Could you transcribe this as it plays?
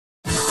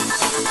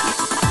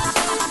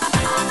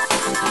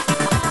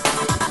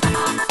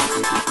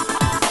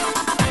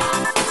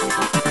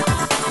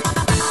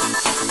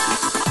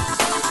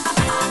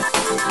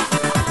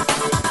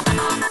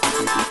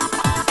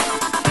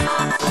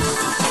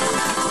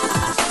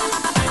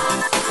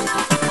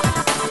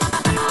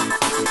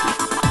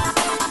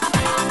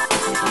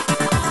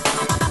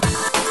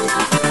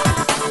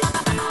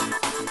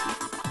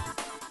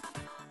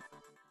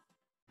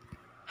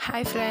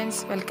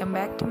friends, welcome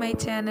back to my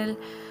channel.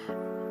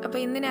 അപ്പോൾ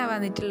ഇന്ന് ഞാൻ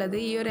വന്നിട്ടുള്ളത്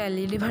ഈ ഒരു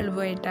LED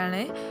ബൾബുമായിട്ടാണ്.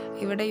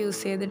 ഇവിടെ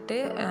യൂസ് ചെയ്തിട്ട്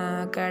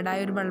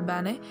കേടായ ഒരു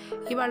ബൾബാണ്.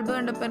 ഈ ബൾബ്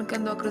കണ്ടപ്പോൾ എനിക്ക്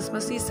എന്തോ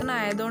ക്രിസ്മസ് സീസൺ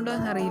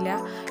ആയതുകൊണ്ടൊന്നും അറിയില്ല,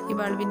 ഈ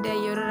ബൾബിൻ്റെ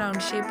ഈ ഒരു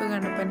റൗണ്ട് ഷേപ്പ്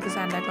കണ്ടപ്പോൾ എനിക്ക്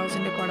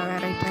സാന്റാക്ലോസിൻ്റെ കുട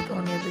വേറെയായിട്ടാണ്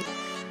തോന്നിയത്.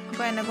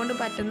 അപ്പോൾ എന്നെക്കൊണ്ട്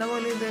പറ്റുന്ന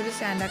പോലെ ഇതൊരു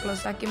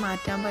സാന്റാക്ലോസ് ആക്കി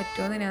മാറ്റാൻ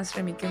പറ്റുമെന്ന് ഞാൻ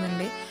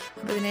ശ്രമിക്കുന്നുണ്ട്.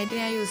 അപ്പോൾ ഇതിനായിട്ട്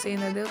ഞാൻ യൂസ്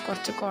ചെയ്യുന്നത്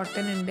കുറച്ച്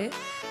കോട്ടൺ ഉണ്ട്,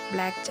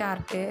 black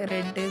chart,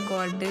 red,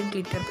 gold,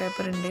 glitter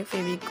paper ഉണ്ട്,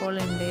 ഫെവിക്കോൾ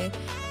ഉണ്ട്,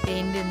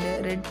 പെയിൻ്റ് ഉണ്ട്,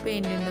 റെഡ്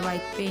പെയിൻ്റ് ഉണ്ട്,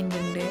 വൈറ്റ് പെയിൻ്റ്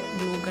ഉണ്ട്,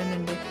 ഗ്ലൂ ഗൺ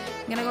ഉണ്ട്.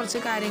 ഇങ്ങനെ കുറച്ച്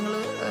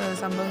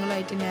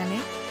സംഭവങ്ങളായിട്ട് ഞാൻ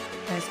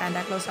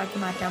സാന്റാക്ലോസ് ആക്കി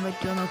മാറ്റാൻ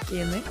പറ്റുമോ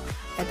നോക്കിയെന്ന്.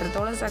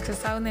 എത്രത്തോളം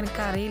സക്സസ് ആകുമെന്ന്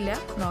എനിക്കറിയില്ല,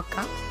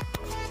 നോക്കാം.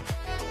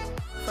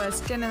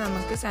 ഫസ്റ്റ് തന്നെ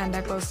നമുക്ക്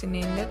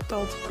സാന്റാക്ലോസിൻ്റെ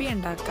തൊപ്പി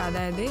ഉണ്ടാക്കാം.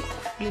 അതായത്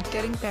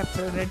ഗ്ലിറ്ററിങ്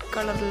പേപ്പർ, റെഡ്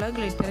കളറുള്ള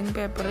ഗ്ലിറ്ററിങ്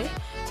പേപ്പർ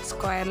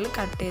സ്ക്വയറിൽ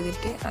കട്ട്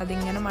ചെയ്തിട്ട്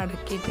അതിങ്ങനെ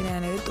മടക്കിയിട്ട്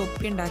ഞാനൊരു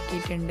തൊപ്പി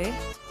ഉണ്ടാക്കിയിട്ടുണ്ട്.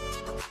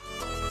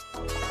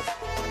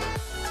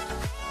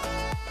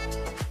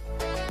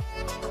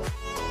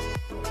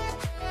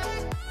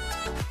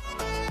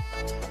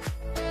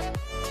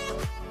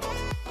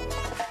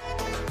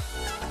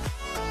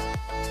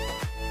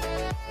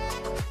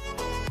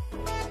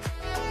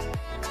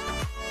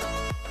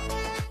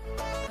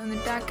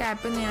 എന്നിട്ട് ആ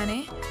ക്യാപ്പ് ഞാൻ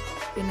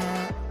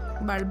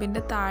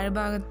ബൾബിൻ്റെ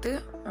താഴ്ഭാഗത്ത്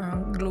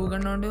ഗ്ലൂ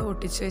ഗൺ കൊണ്ട്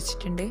ഒട്ടിച്ച്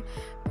വെച്ചിട്ടുണ്ട്.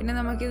 പിന്നെ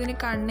നമുക്കിതിന്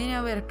കണ്ണ്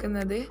ഞാൻ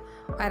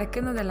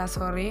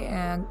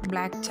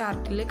ബ്ലാക്ക്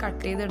ചാർട്ടിൽ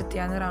കട്ട്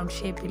ചെയ്തെടുത്തിയാണ് റൗണ്ട്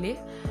ഷേപ്പിൽ.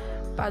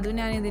 അപ്പോൾ അതും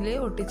ഞാനിതിൽ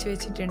ഒട്ടിച്ച്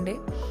വെച്ചിട്ടുണ്ട്.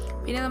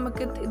 പിന്നെ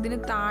നമുക്ക് ഇതിന്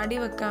താടി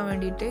വെക്കാൻ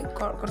വേണ്ടിയിട്ട്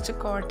കുറച്ച്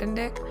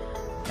കോട്ടൻ്റെ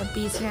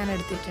പീസ് ഞാൻ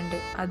എടുത്തിട്ടുണ്ട്.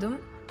 അതും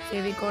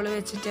ഫെവിക്കോൾ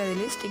വെച്ചിട്ട്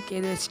അതിൽ സ്റ്റിക്ക്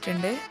ചെയ്ത്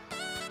വെച്ചിട്ടുണ്ട്.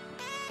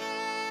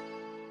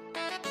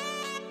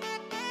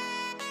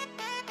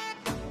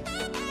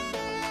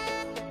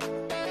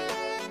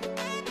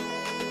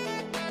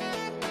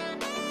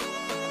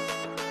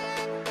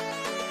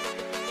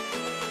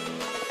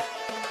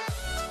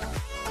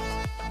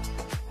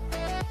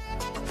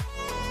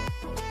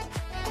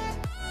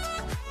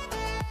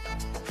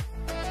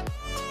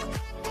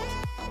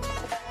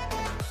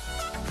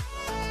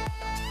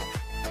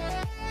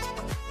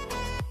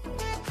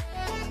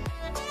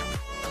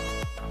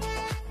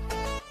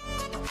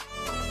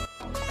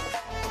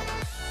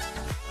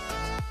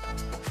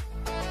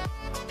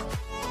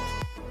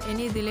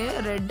 ഇനി ഇതിൽ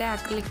റെഡ്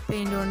ആക്രിലിക്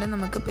പെയിൻ്റ് കൊണ്ട്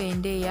നമുക്ക്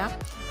പെയിൻറ്റ് ചെയ്യാം.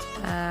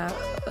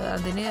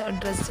 അതിന്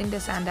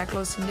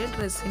സാന്റാക്ലോസിൻ്റെ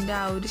ഡ്രസ്സിൻ്റെ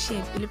ആ ഒരു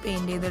ഷേപ്പിൽ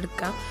പെയിൻറ്റ്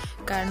ചെയ്തെടുക്കാം.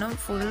 കാരണം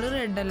ഫുള്ള്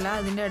റെഡല്ല,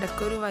 അതിൻ്റെ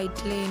ഇടയ്ക്കൊരു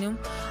വൈറ്റ് ലൈനും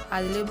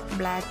അതിൽ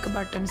ബ്ലാക്ക്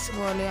ബട്ടൺസ്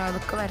പോലെ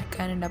അതൊക്കെ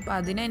വരയ്ക്കാനുണ്ട്. അപ്പോൾ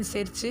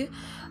അതിനനുസരിച്ച്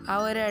ആ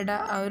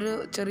ഒരു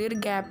ചെറിയൊരു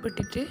ഗ്യാപ്പ്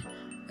ഇട്ടിട്ട്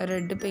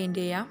റെഡ്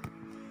പെയിൻറ്റ് ചെയ്യാം.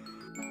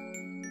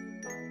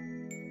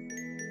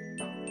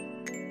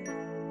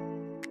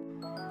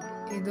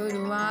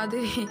 ഇതൊരുപാട്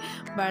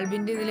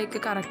ബൾബിൻ്റെ ഇതിലേക്ക്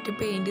കറക്റ്റ്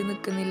പെയിൻറ്റ്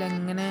നിൽക്കുന്നില്ല,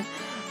 ഇങ്ങനെ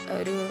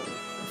ഒരു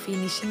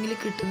ഫിനിഷിങ്ങിൽ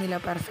കിട്ടുന്നില്ല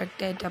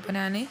പെർഫെക്റ്റായിട്ട്. അപ്പോൾ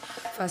ഞാൻ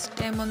ഫസ്റ്റ്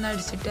ടൈം ഒന്ന്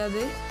അടിച്ചിട്ട്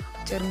അത്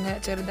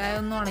ചെറുതായി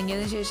ഒന്ന്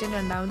ഉണങ്ങിയതിന് ശേഷം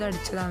രണ്ടാമത്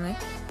അടിച്ചതാണ്.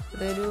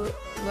 അതൊരു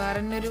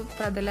വേറെന്നൊരു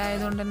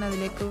പ്രതലായതുകൊണ്ട് തന്നെ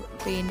അതിലേക്ക്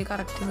പെയിൻറ്റ്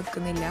കറക്റ്റ്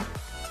നിൽക്കുന്നില്ല.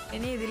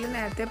 ഇനി ഇതിൽ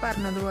നേരത്തെ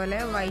പറഞ്ഞതുപോലെ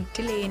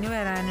വൈറ്റ് ലൈന്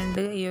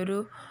വരാനുണ്ട്. ഈ ഒരു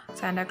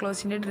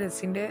സാന്റാക്ലോസിൻ്റെ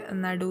ഡ്രസ്സിൻ്റെ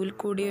നടുവിൽ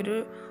കൂടി ഒരു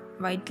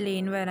വൈറ്റ്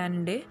ലൈൻ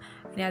വരാനുണ്ട്.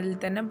 ഇനി അതിൽ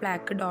തന്നെ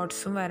ബ്ലാക്ക്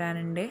ഡോട്ട്സും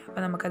വരാനുണ്ട്.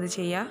 അപ്പോൾ നമുക്കത്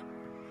ചെയ്യാം.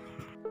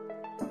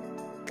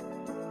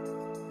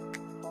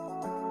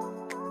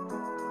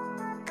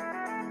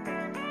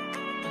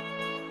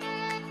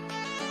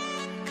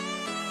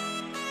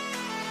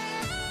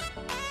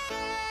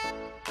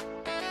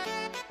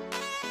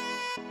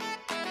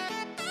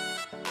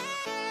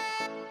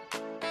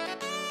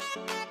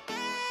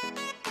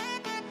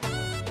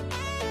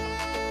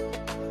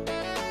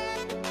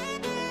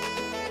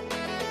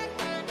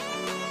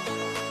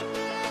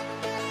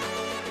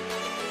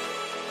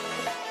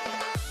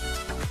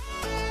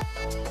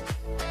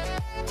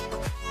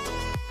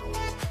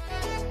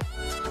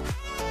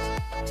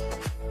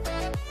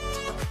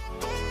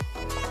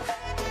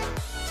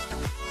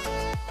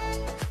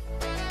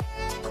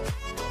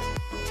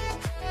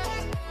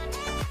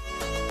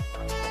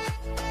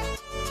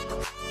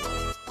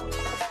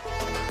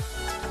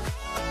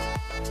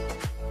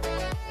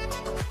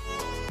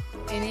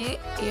 ഇനി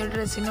ഈ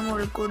ഡ്രസ്സിൻ്റെ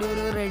മുകളിൽ കൂടി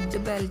ഒരു റെഡ്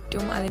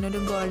ബെൽറ്റും അതിനൊരു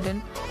ഗോൾഡൻ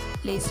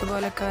ലേസ്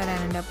പോലൊക്കെ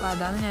വരാനുണ്ട്. അപ്പോൾ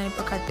അതാണ്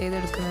ഞാനിപ്പോൾ കട്ട്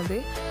ചെയ്തെടുക്കുന്നത്.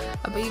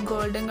 അപ്പോൾ ഈ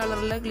ഗോൾഡൻ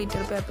കളറുള്ള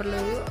ഗ്ലിറ്റർ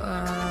പേപ്പറിലൊരു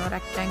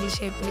റെക്റ്റാങ്കിൾ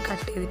ഷേപ്പിൽ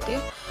കട്ട് ചെയ്തിട്ട്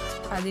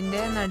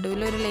അതിൻ്റെ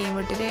നടുവിലൊരു ലൈൻ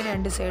വിട്ടിട്ട്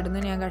രണ്ട് സൈഡിൽ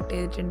നിന്ന് ഞാൻ കട്ട്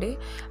ചെയ്തിട്ടുണ്ട്.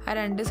 ആ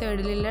രണ്ട്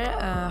സൈഡിലുള്ള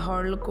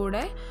ഹോളിൽ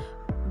കൂടെ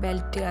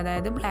ബെൽറ്റ്,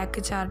 അതായത്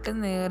ബ്ലാക്ക് ചാർട്ട്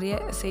നേറിയ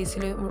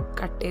സൈസിൽ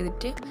കട്ട്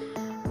ചെയ്തിട്ട്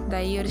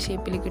ഈ ഒരു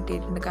ഷേപ്പിൽ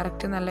കിട്ടിയിട്ടുണ്ട്.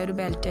 കറക്റ്റ് നല്ലൊരു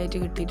ബെൽറ്റായിട്ട്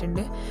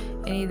കിട്ടിയിട്ടുണ്ട്.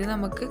 ഇനി ഇത്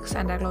നമുക്ക്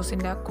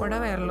സാന്റാക്ലോസിൻ്റെ കുട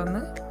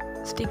വേറെയൊന്ന്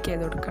സ്റ്റിക്ക്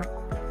ചെയ്ത് കൊടുക്കാം.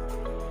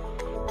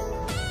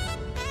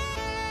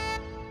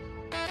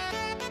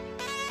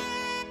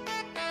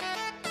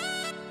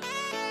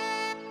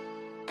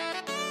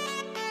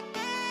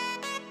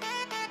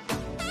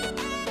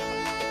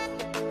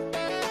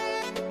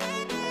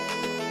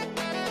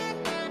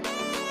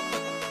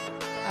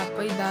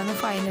 അപ്പോൾ ഇതാണ്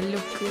ഫൈനൽ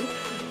ലുക്ക്.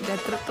 ഇത്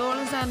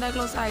എത്രത്തോളം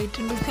സാന്റാക്ലോസ്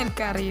ആയിട്ടുണ്ടെന്ന്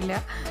എനിക്കറിയില്ല.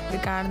 ഇത്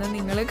കാണുന്നത്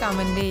നിങ്ങൾ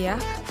കമൻറ്റ്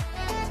ചെയ്യുക.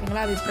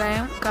 നിങ്ങളുടെ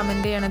അഭിപ്രായം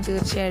കമൻറ്റ് ചെയ്യണം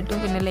തീർച്ചയായിട്ടും.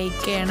 പിന്നെ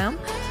ലൈക്ക് ചെയ്യണം.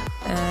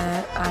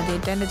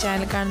 ആദ്യമായിട്ട് എൻ്റെ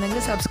ചാനൽ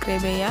കാണുന്നെങ്കിൽ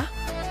സബ്സ്ക്രൈബ് ചെയ്യുക.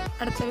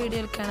 അടുത്ത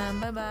വീഡിയോയിൽ കാണാം.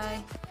 Bye bye.